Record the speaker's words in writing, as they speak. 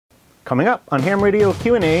Coming up on Ham Radio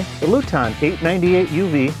Q&A, the Luiton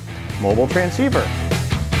LT-898UV mobile transceiver.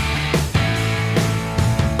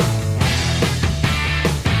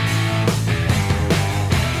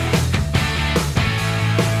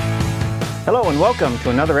 Hello and welcome to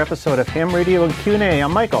another episode of Ham Radio and Q&A.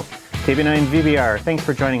 I'm Michael, KB9VBR. Thanks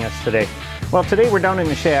for joining us today. Well, today we're down in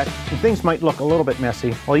the shack, and things might look a little bit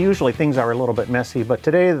messy. Well, usually things are a little bit messy, but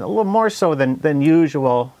today a little more so than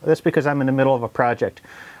usual. That's because I'm in the middle of a project.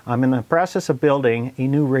 I'm in the process of building a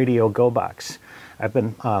new radio go box. I've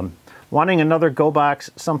been wanting another go box,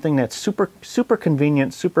 something that's super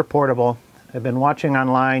convenient, super portable. I've been watching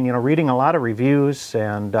online, reading a lot of reviews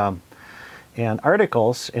and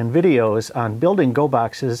articles and videos on building go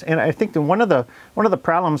boxes, and I think that one of the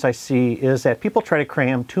problems I see is that people try to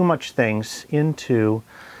cram too much things into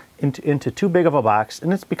too big of a box,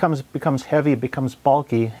 and it becomes heavy, it becomes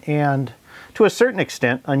bulky, and to a certain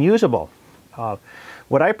extent unusable.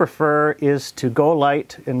 What I prefer is to go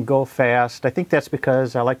light and go fast. I think that's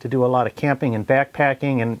because I like to do a lot of camping and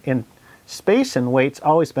backpacking, and space and weight's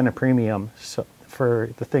always been a premium for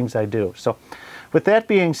the things I do. So with that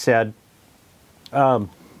being said,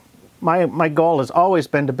 my goal has always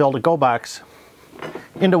been to build a go box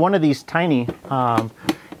into one of these tiny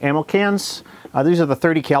ammo cans. These are the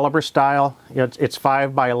 30 caliber style. It's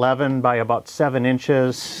 5 by 11 by about 7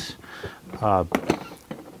 inches.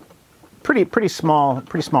 Pretty small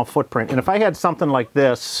footprint. And if I had something like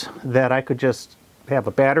this that I could just have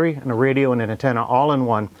a battery and a radio and an antenna all in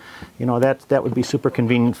one, that would be super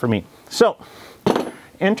convenient for me. So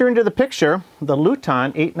enter into the picture the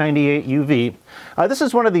Luiton LT-898UV. This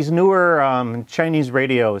is one of these newer Chinese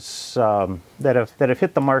radios that have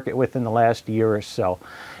hit the market within the last year or so.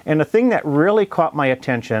 And the thing that really caught my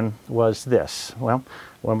attention was this. Well,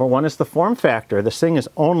 number one is the form factor. This thing is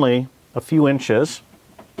only a few inches.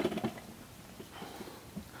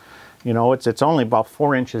 It's only about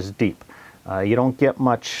 4 inches deep. You don't get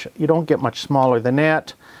much smaller than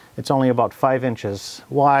that. It's only about 5 inches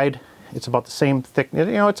wide. It's about the same thickness.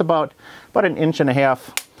 It's about 1.5 inches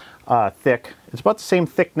thick. It's about the same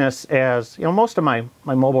thickness as most of my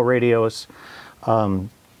mobile radios,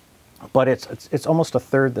 but it's almost a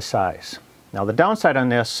third the size. Now the downside on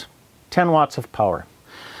this, 10 watts of power.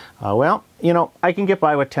 Well, I can get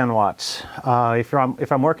by with 10 watts. If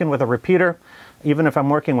I'm working with a repeater, even if I'm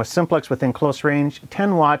working with simplex within close range,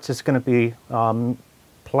 10 watts is going to be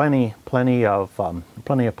plenty of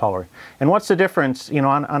power. And what's the difference?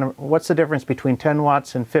 What's the difference between 10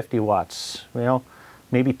 watts and 50 watts? Well,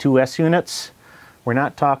 maybe 2 S units. We're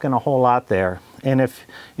not talking a whole lot there. And if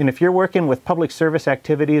you're working with public service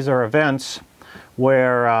activities or events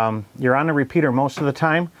where you're on a repeater most of the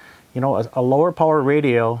time, a lower power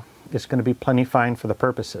radio is going to be plenty fine for the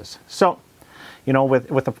purposes. So,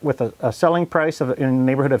 with a selling price in the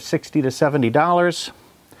neighborhood of $60 to $70,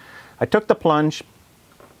 I took the plunge,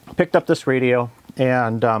 picked up this radio,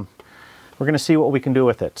 and we're going to see what we can do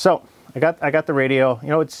with it. So I got the radio.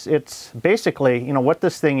 It's basically, what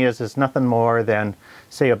this thing is nothing more than,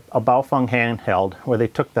 say, a Baofeng handheld where they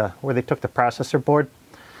took the processor board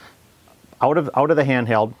out of the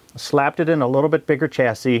handheld, slapped it in a little bit bigger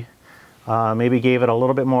chassis, maybe gave it a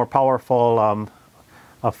little bit more powerful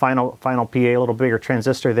a final PA, a little bigger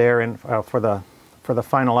transistor there, and for the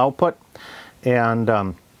final output, and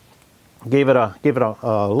gave it a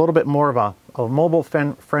little bit more of a mobile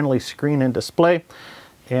friendly screen and display,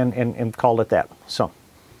 and called it that. So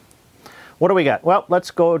what do we got? Well,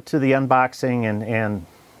 let's go to the unboxing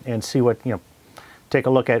and see what, take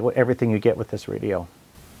a look at everything you get with this radio.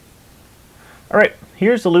 All right,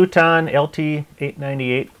 here's the Luiton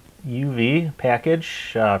LT-898UV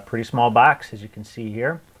package. Pretty small box, as you can see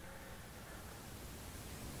here.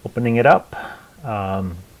 Opening it up.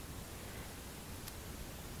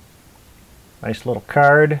 Nice little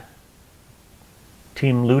card.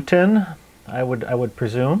 Team Luiton, I would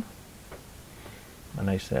presume.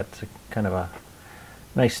 That's kind of a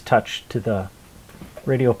nice touch to the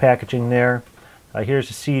radio packaging there.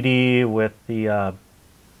 Here's a CD with the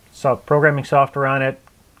programming software on it.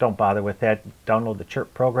 Don't bother with that. Download the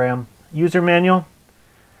Chirp program. User manual.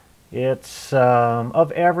 It's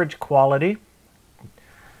of average quality.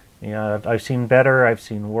 I've seen better, I've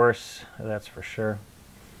seen worse, that's for sure.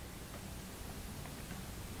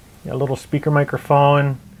 A little speaker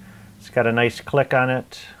microphone. It's got a nice click on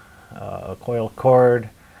it. A coil cord.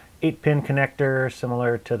 8-pin connector,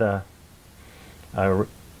 similar to the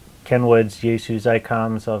Kenwood's, Yaesu's,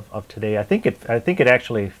 Icom's of today. I think it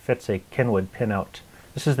actually fits a Kenwood pinout.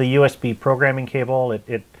 This is the USB programming cable.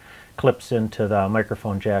 It clips into the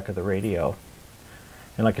microphone jack of the radio.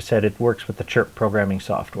 And like I said, it works with the Chirp programming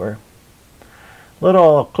software.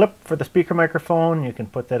 Little clip for the speaker microphone. You can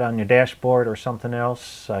put that on your dashboard or something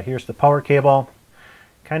else. Here's the power cable.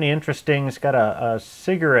 Kind of interesting. It's got a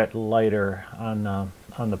cigarette lighter on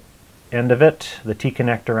the end of it. The T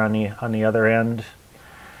connector on the other end.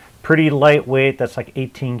 Pretty lightweight. That's like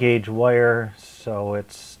 18 gauge wire, so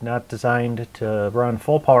it's not designed to run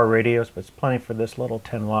full power radios, but it's plenty for this little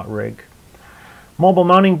 10-watt rig. Mobile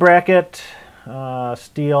mounting bracket,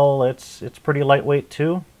 steel. It's pretty lightweight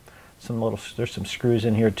too. There's some screws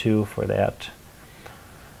in here too for that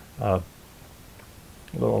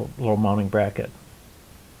little mounting bracket.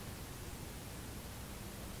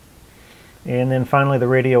 And then finally the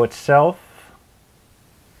radio itself.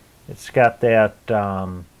 It's got that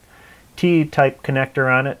T-type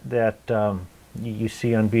connector on it that you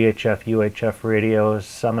see on VHF, UHF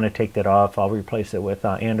radios. I'm going to take that off. I'll replace it with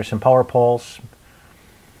Anderson power poles.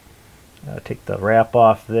 Take the wrap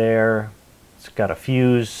off there. It's got a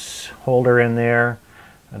fuse holder in there,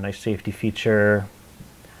 a nice safety feature.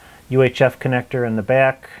 UHF connector in the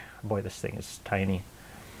back. Boy, this thing is tiny.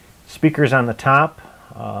 Speakers on the top.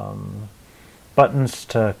 Buttons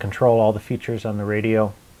to control all the features on the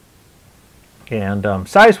radio. And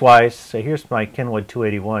size-wise, so here's my Kenwood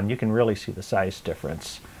 281. You can really see the size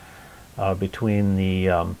difference between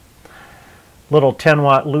the little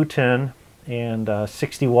 10-watt Luiton and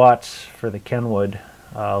 60 watts for the Kenwood.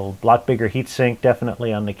 A lot bigger heatsink,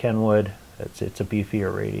 definitely on the Kenwood. It's a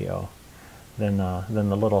beefier radio than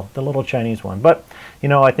the little Chinese one. But you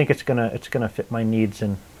know, I think it's gonna fit my needs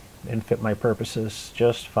and fit my purposes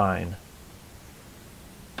just fine.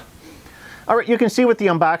 All right, you can see with the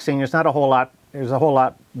unboxing, there's not a whole lot. There's a whole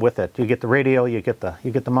lot with it. You get the radio, you get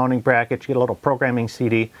the mounting bracket, you get a little programming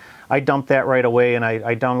CD. I dumped that right away, and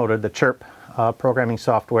I downloaded the Chirp programming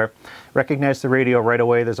software. Recognized the radio right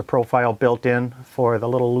away. There's a profile built in for the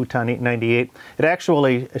little Luiton 898. It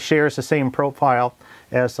actually shares the same profile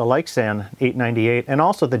as the Leixen 898, and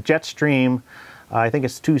also the Jetstream. I think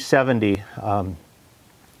it's 270.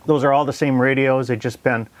 Those are all the same radios. They've just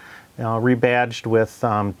been rebadged with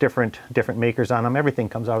different makers on them. Everything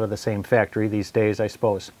comes out of the same factory these days, I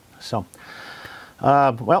suppose. So,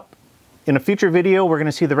 well, in a future video, we're going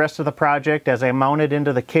to see the rest of the project as I mount it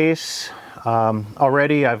into the case.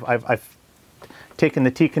 Already, I've taken the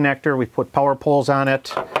T connector. We've put power poles on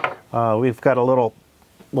it. We've got a little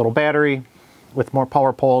battery with more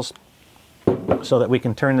power poles so that we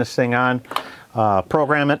can turn this thing on,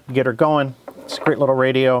 program it, get her going. It's a great little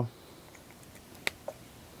radio.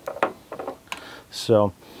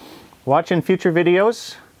 So, watching future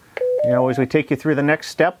videos, you know, as we take you through the next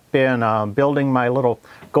step in building my little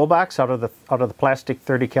go box out of the plastic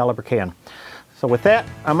 30 caliber can. So with that,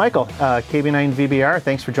 I'm Michael, KB9VBR.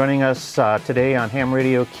 Thanks for joining us today on Ham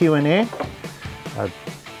Radio Q&A.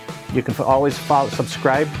 You can always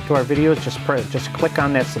subscribe to our videos. Just click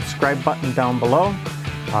on that subscribe button down below.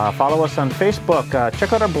 Follow us on Facebook.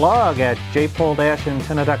 Check out our blog at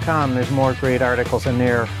jpole-antenna.com. There's more great articles in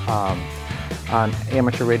there on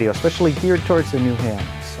amateur radio, especially geared towards the new ham.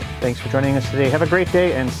 So thanks for joining us today. Have a great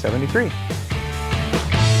day, and 73.